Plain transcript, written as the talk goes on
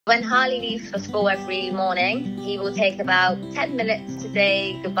When Harley leaves for school every morning, he will take about 10 minutes to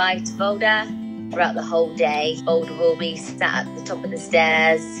say goodbye to Boulder. Throughout the whole day, Boulder will be sat at the top of the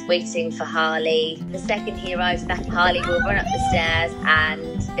stairs waiting for Harley. The second he arrives back, Harley will run up the stairs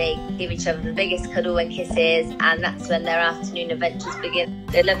and they give each other the biggest cuddle and kisses, and that's when their afternoon adventures begin.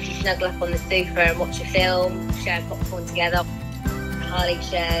 They love to snuggle up on the sofa and watch a film, share popcorn together. Harley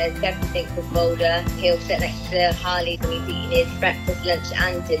shares everything with Boulder. He'll sit next to Harley when he's eating his breakfast, lunch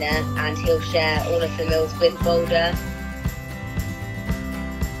and dinner, and he'll share all of the meals with Boulder.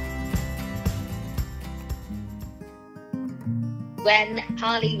 When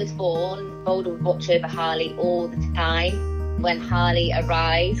Harley was born, Boulder would watch over Harley all the time. When Harley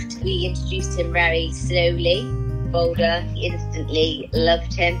arrived, we introduced him very slowly. Boulder instantly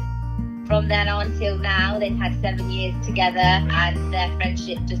loved him. From then on till now, they've had 7 years together and their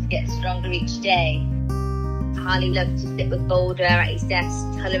friendship just gets stronger each day. Harley loved to sit with Boulder at his desk,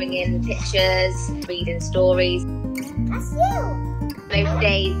 colouring in pictures, reading stories. That's you! Most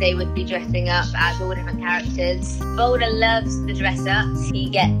days they would be dressing up as all different characters. Boulder loves the dress ups. He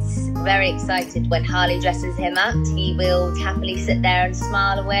gets very excited when Harley dresses him up. He will happily sit there and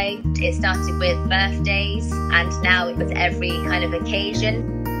smile away. It started with birthdays and now it was every kind of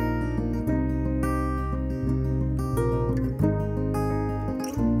occasion.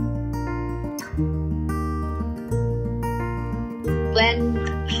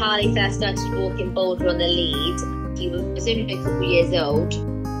 When Harley first started walking Boulder on the lead, he was only a couple of years old.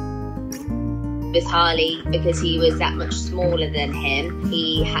 With Harley, because he was that much smaller than him,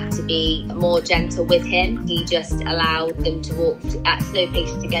 he had to be more gentle with him. He just allowed them to walk at slow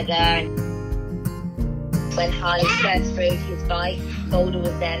pace together. When Harley first rode his bike, Boulder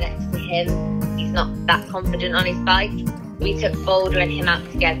was there next to him. He's not that confident on his bike. We took Boulder and him out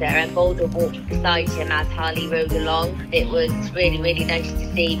together and Boulder walked beside him as Harley rode along. It was really, really nice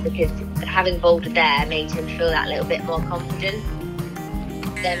to see because having Boulder there made him feel that little bit more confident.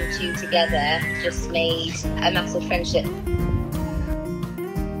 Them two together just made a massive friendship.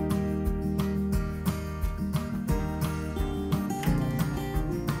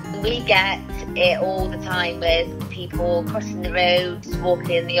 We get it all the time with people crossing the road,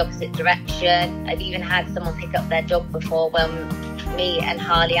 walking in the opposite direction. I've even had someone pick up their dog before when me and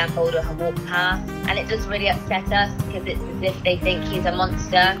Harley and Boulder have walked past, and it does really upset us because it's as if they think he's a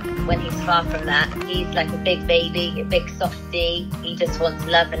monster when he's far from that. He's like a big baby, a big softie. He just wants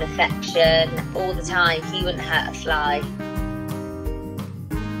love and affection all the time. He wouldn't hurt a fly.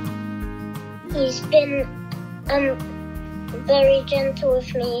 He's been very gentle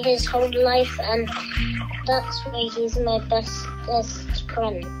with me his whole life, and that's why he's my best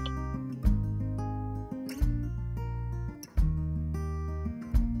friend.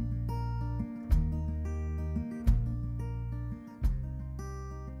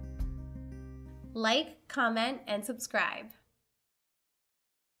 Like, comment, and subscribe.